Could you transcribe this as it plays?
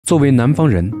作为南方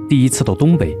人，第一次到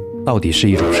东北到底是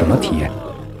一种什么体验？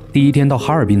第一天到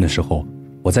哈尔滨的时候，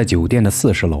我在酒店的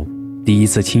40楼，第一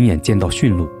次亲眼见到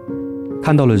驯鹿，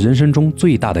看到了人生中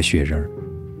最大的雪人，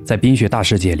在冰雪大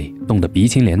世界里冻得鼻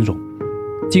青脸肿。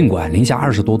尽管零下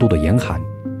20多度的严寒，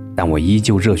但我依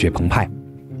旧热血澎湃。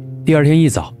第二天一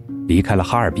早，离开了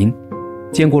哈尔滨，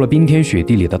见过了冰天雪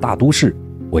地里的大都市，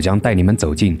我将带你们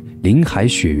走进林海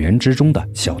雪原之中的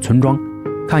小村庄，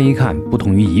看一看不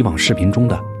同于以往视频中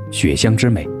的雪乡之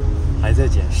美。还在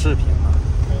剪视频吗？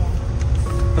对呀，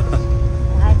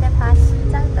我还在拍西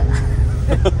藏的。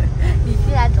你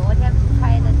居然昨天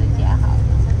拍的都剪好了，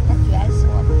那居然是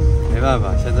我们。没办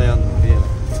法，现在要努力了。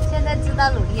现在知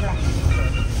道努力了。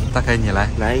大凯，你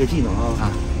来一个技能啊！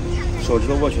手指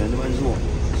头握拳这么摁住，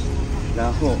然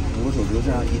后5个手指头这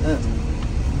样一摁，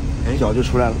哎，脚就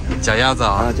出来了。脚丫子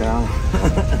啊，脚丫子。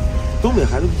东北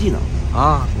孩子的技能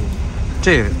啊，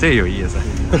这有意思。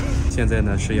现在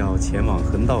呢是要前往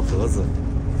横道河子，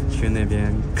去那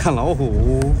边看老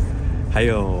虎，还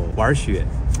有玩雪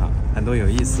啊，很多有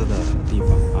意思的地方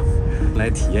啊，来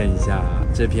体验一下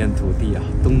这片土地啊，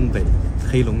东北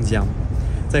黑龙江。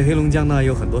在黑龙江呢，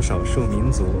有很多少数民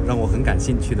族，让我很感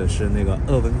兴趣的是那个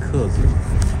鄂温克族。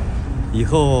以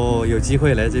后有机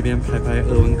会来这边拍拍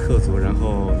鄂温克族，然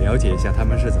后了解一下他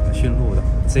们是怎么驯鹿的。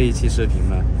这一期视频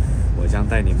呢，我将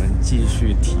带你们继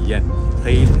续体验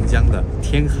黑龙江的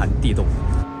天寒地冻。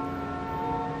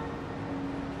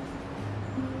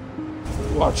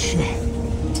我去，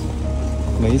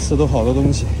每一次都好多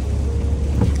东西。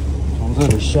从这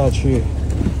里下去，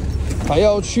还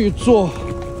要去坐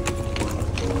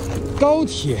高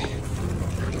铁，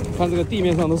看这个地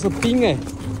面上都是冰哎。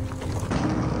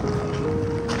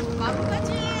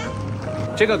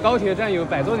这个高铁站有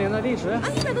100多年的历史啊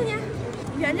，100多年。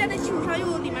原站的基础上里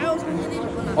面又重新那什么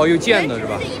呢？哦，又建的是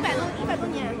吧？这100多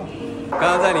年。刚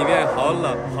刚在里面好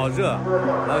冷好热，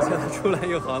然后现在出来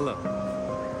又好冷。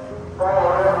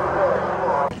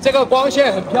这个光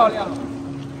线很漂亮。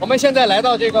我们现在来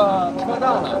到这个车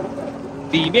站了，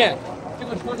里面。这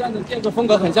个车站的建筑风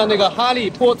格很像那个哈利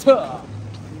波特啊，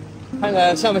看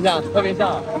着像不像？特别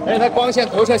像，而且它光线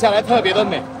投射下来特别的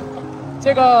美。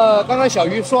这个刚刚小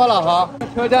鱼说了哈，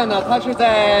车站呢，它是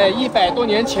在100多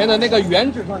年前的那个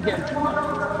原址上建的。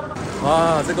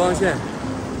哇，这光线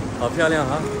好漂亮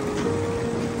啊！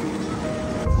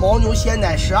牦牛鲜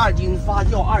奶12斤，发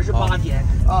酵28天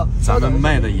啊。咱们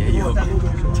卖的也有，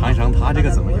尝一尝它这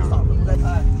个怎么样？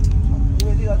因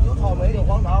为这个有草莓，有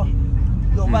黄桃。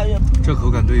这口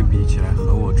感对比起来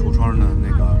和我橱窗的那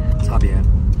个差别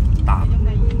大，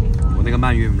我那个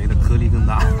蔓越莓的颗粒更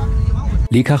大。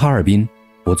离开哈尔滨，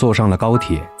我坐上了高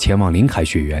铁前往林海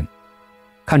雪原，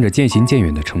看着渐行渐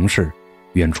远的城市，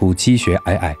远处积雪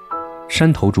皑皑，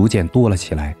山头逐渐多了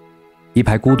起来，一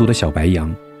排孤独的小白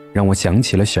杨让我想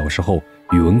起了小时候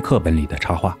语文课本里的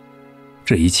插画。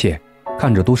这一切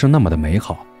看着都是那么的美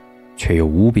好，却又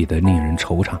无比的令人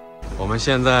惆怅。我们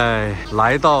现在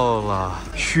来到了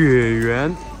雪原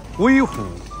威虎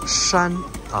山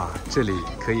啊，这里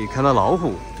可以看到老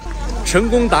虎。成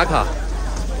功打卡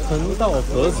横道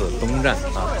河子东站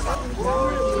啊！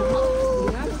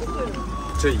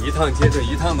这一趟接着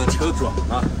一趟的车转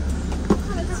啊，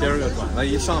今儿个转了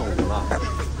一上午了。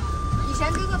以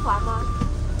前跟个团吗？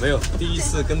没有，第一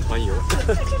次跟团游。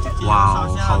哇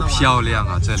哦，好漂亮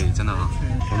啊！这里真的啊，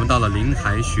我们到了林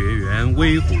海雪原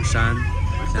威虎山。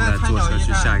现在坐车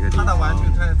去下一个地方。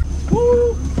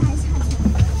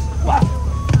哇！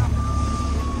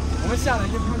我们下来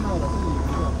就看到了这里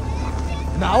有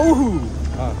老虎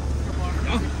啊！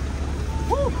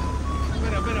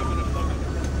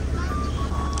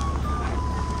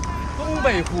东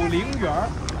北虎陵园。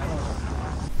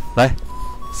来，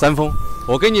三丰，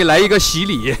我给你来一个洗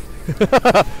礼。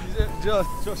这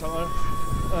什么？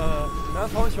南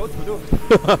方小土豆。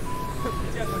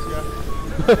见过雪。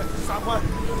撒欢。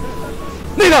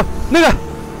那个，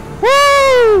呜！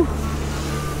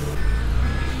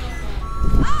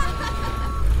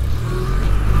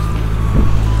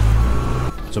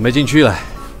准备进去了，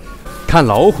看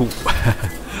老虎。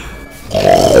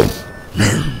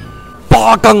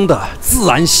8缸的自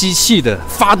然吸气的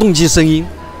发动机声音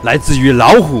来自于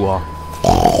老虎哦。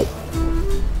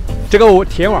这个我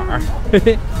铁碗，嘿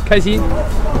嘿，开心。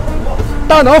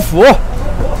大老虎，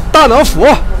找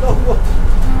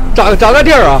个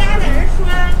地儿啊！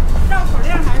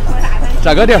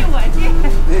找个地儿。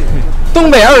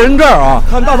东北2人转啊，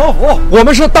看大老虎，我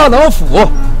们是大老虎。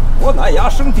我乃牙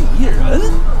生第一人。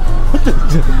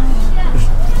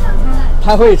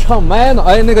他会唱麦呢，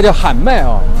哎，那个叫喊麦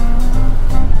啊。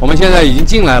我们现在已经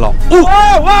进来了。哦，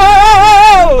哇！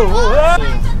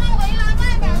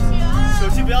手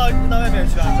机不要扔到外面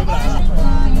去啊，回不来了。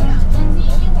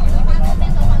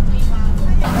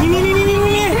咪！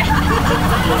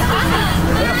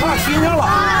怕熏上了。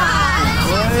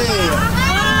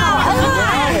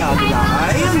哎呀，这家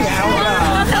哎呀黏糊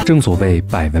了。正所谓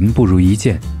百闻不如一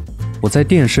见，我在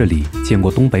电视里见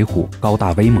过东北虎高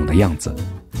大威猛的样子，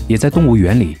也在动物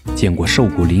园里见过瘦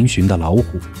骨嶙峋的老虎，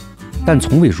但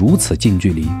从未如此近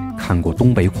距离看过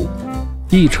东北虎。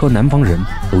一车南方人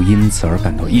都因此而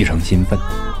感到异常兴奋。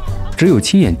只有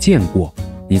亲眼见过，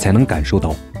你才能感受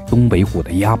到东北虎的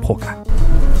压迫感。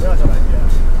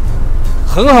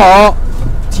很好，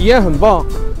体验很棒。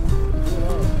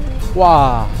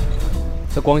哇，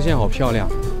这光线好漂亮，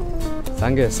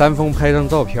咱给山峰拍张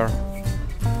照片。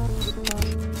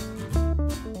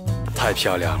太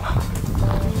漂亮了！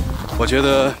我觉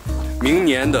得明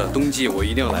年的冬季我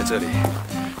一定要来这里，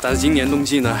但是今年冬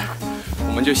季呢，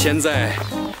我们就先在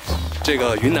这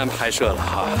个云南拍摄了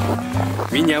哈。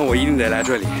明年我一定得来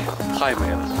这里，太美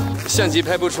了，相机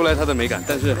拍不出来它的美感，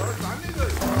但是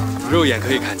肉眼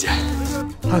可以看见。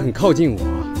它很靠近我，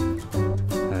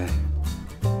哎，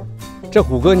这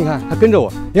虎哥你看，它跟着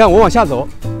我，你看我往下走，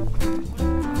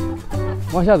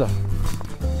往下走，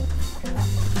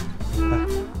哎，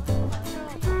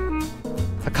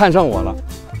它看上我了，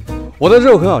我的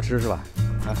肉很好吃是吧？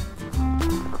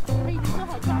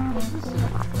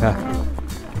啊，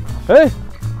哎，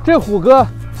这虎哥，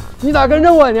你咋跟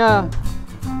着我呢？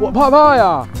我怕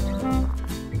呀。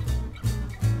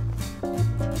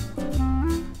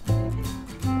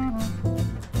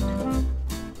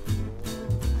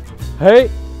哎，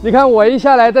你看我一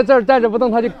下来，在这儿站着不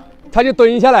动，它就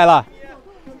蹲下来了。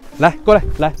来，过来，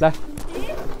来。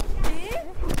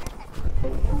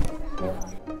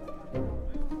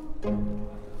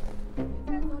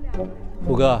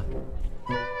虎哥，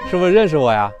是不是认识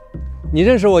我呀？你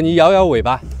认识我，你摇摇尾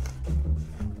巴。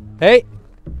哎，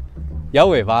摇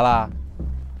尾巴啦，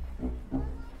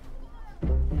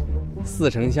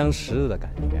似曾相识的感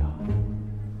觉啊。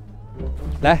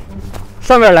来，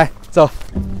上面来，走。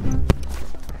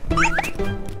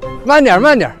慢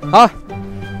点啊！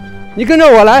你跟着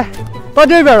我来，到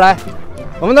这边来，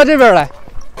我们到这边来。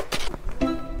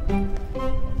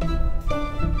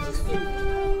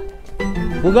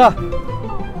虎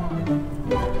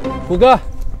哥，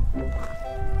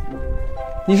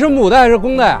你是母的还是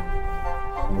公的呀？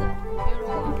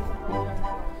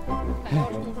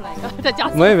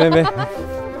没，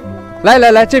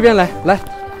来，这边来，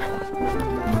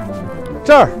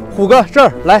这儿，虎哥这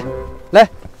儿来，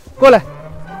过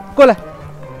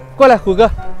来，虎哥。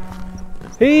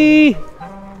嘿，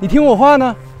你听我话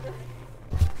呢？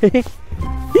嘿，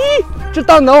这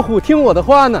大老虎听我的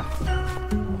话呢。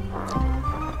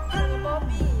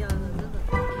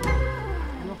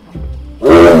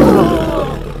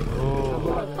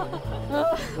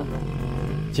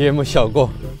节目效果，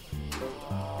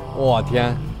我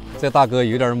天，这大哥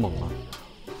有点猛啊！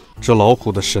这老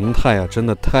虎的神态啊，真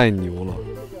的太牛了。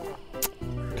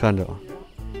看着啊，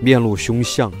面露凶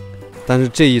相。但是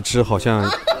这一只好像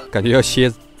感觉要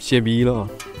歇逼了。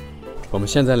我们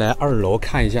现在来2楼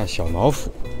看一下小老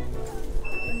虎，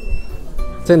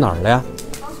在哪儿了呀？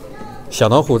小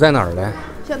老虎在哪儿了？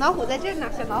小老虎在这儿呢，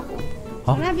小老虎。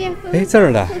好，那边。哎，这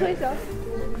儿的。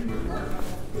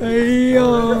哎呀，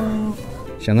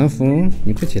小老虎，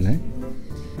你快起来，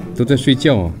都在睡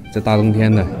觉啊！这大冬天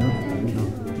的，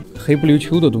黑不溜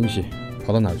秋的东西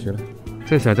跑到哪儿去了？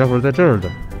这小家伙在这儿的。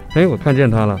哎，我看见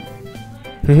它了，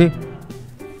嘿嘿。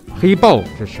黑豹，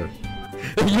这是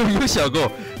有小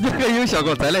狗，那个有小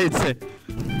狗，再来一次。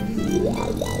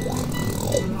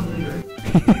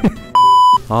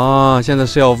啊，现在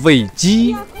是要喂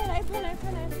鸡。快来！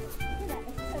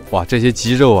哇，这些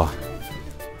鸡肉啊，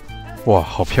哇，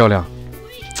好漂亮！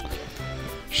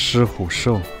狮虎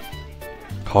兽，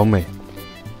好美。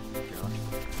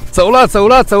走了！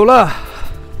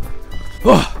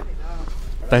哇，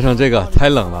带上这个太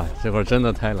冷了，这会儿真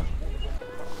的太冷。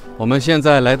我们现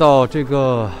在来到这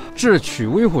个《智取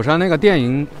威虎山》那个电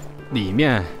影里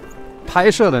面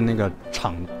拍摄的那个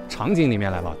场景里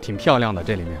面来了，挺漂亮的。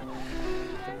这里面，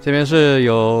这边是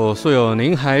素有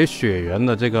林海雪原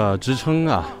的这个支撑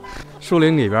啊。树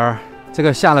林里边，这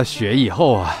个下了雪以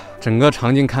后啊，整个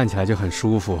场景看起来就很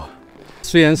舒服。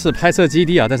虽然是拍摄基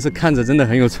地啊，但是看着真的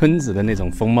很有村子的那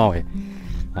种风貌哎，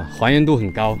啊，还原度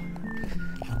很高，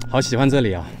好喜欢这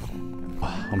里啊！哇，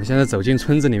我们现在走进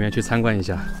村子里面去参观一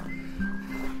下。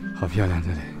好漂亮，这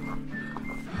里。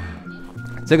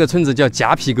这个村子叫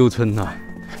夹皮沟村呐、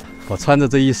我穿着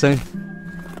这一身，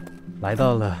来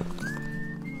到了。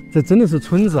这真的是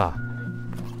村子啊！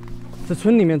这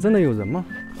村里面真的有人吗？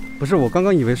不是，我刚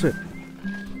刚以为是。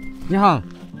你好，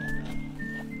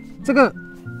这个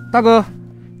大哥，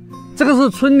这个是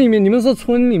村里面，你们是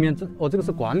村里面，这个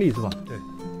是管理是吧？对，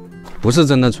不是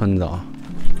真的村子啊。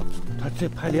他这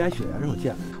拍林海雪原我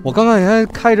见。我刚刚还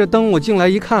开着灯，我进来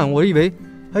一看，我以为，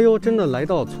哎呦，真的来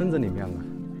到村子里面了。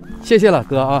谢谢了，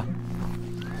哥啊！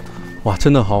哇，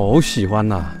真的好喜欢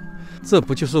呐！这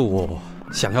不就是我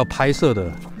想要拍摄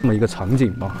的这么一个场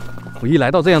景吗？我一来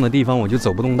到这样的地方，我就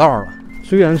走不动道了。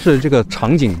虽然是这个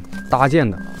场景搭建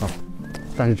的啊，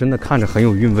但是真的看着很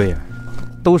有韵味啊，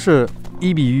都是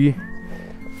1:1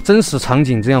真实场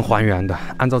景这样还原的。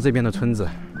按照这边的村子，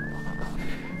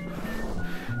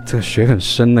这个雪很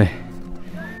深呢。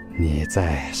你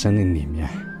在森林里面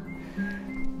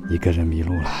一个人迷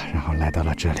路了，然后来到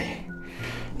了这里，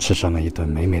吃上了一顿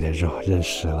美美的肉，认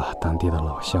识了当地的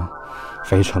老乡，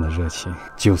非常的热情，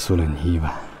救赎了你一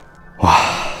晚。哇，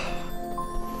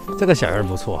这个小人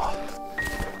不错。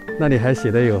那里还写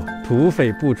的有土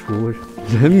匪不除，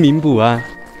人民不安。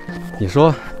你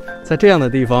说在这样的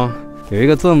地方有一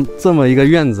个这么一个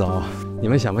院子哦，你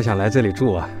们想不想来这里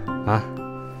住啊？啊，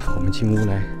我们进屋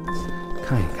来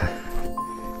看一看。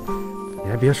你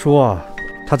还别说啊，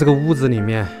它这个屋子里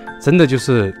面真的就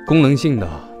是功能性的，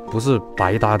不是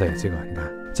白搭的。这个你看，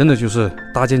真的就是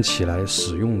搭建起来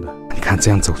使用的。你看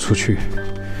这样走出去，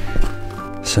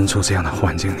身处这样的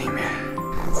环境里面，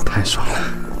太爽了。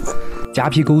夹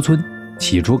皮沟村，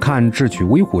起初看《智取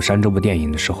威虎山》这部电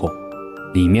影的时候，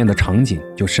里面的场景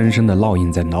就深深地烙印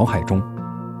在脑海中。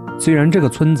虽然这个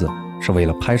村子是为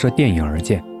了拍摄电影而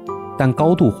建，但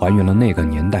高度还原了那个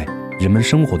年代人们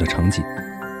生活的场景。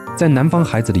在南方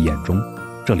孩子的眼中，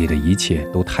这里的一切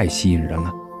都太吸引人了。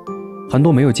很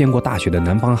多没有见过大雪的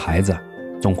南方孩子，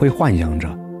总会幻想着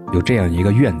有这样一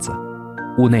个院子，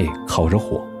屋内烤着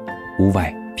火，屋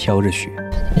外飘着雪。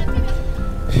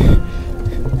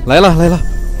来了，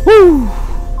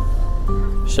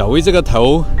小薇这个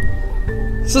头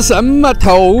是什么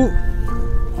头？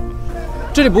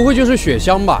这里不会就是雪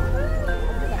乡吧？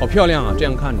好漂亮啊！这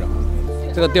样看着，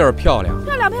这个地儿漂亮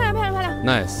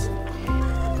，nice。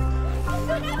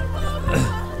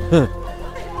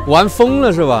玩疯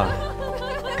了是吧？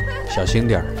小心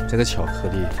点儿，这个巧克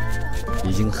力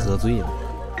已经喝醉了，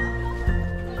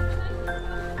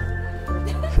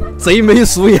贼眉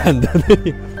鼠眼的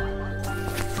那。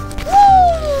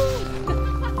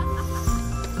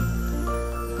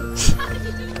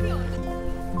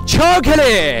巧克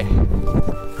力，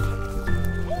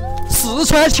四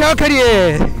川巧克力。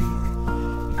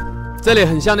这里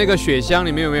很像那个雪乡，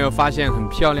你们有没有发现很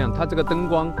漂亮？它这个灯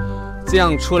光这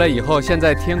样出来以后，现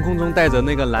在天空中带着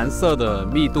那个蓝色的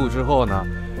密度之后呢，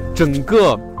整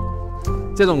个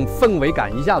这种氛围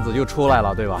感一下子就出来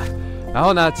了，对吧？然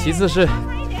后呢，其次是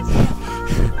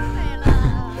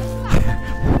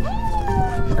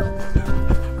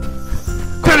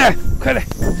快点！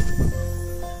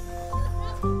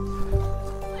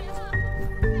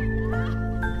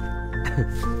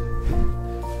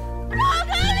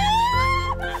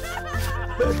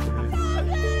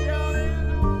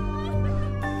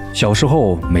小时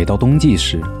候，每到冬季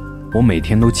时，我每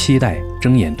天都期待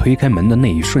睁眼推开门的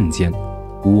那一瞬间，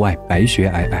屋外白雪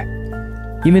皑皑，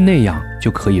因为那样就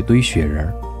可以堆雪人、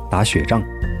打雪仗。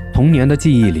童年的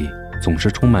记忆里总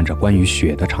是充满着关于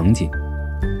雪的场景。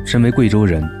身为贵州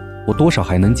人，我多少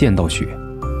还能见到雪。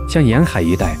像沿海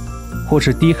一带或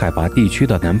是低海拔地区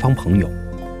的南方朋友，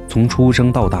从出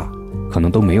生到大可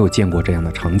能都没有见过这样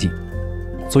的场景。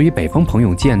所以北方朋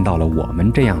友见到了我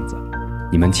们这样子，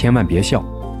你们千万别笑，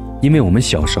因为我们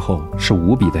小时候是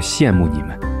无比的羡慕你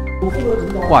们。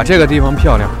哇，这个地方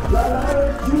漂亮。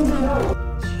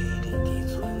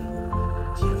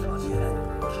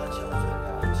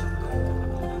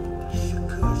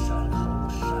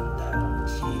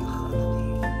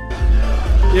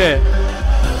耶！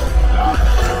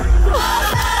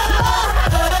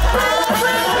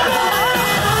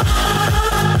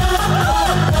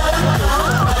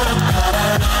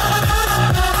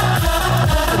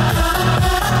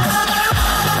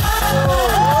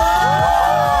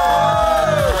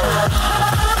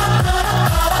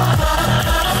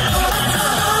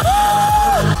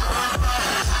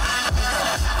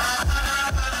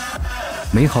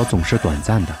美好总是短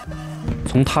暂的。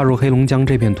从踏入黑龙江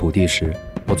这片土地时，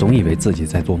我总以为自己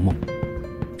在做梦，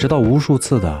直到无数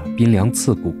次的冰凉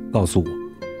刺骨告诉我，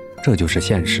这就是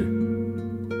现实。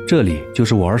这里就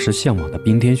是我儿时向往的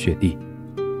冰天雪地。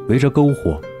围着篝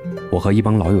火，我和一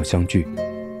帮老友相聚，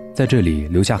在这里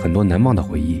留下很多难忘的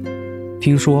回忆。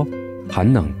听说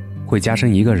寒冷会加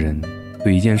深一个人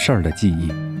对一件事儿的记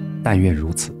忆，但愿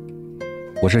如此。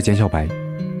我是简小白，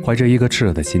怀着一颗炽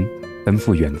热的心，奔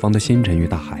赴远方的星辰与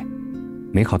大海。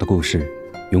美好的故事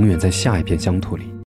永远在下一片乡土里。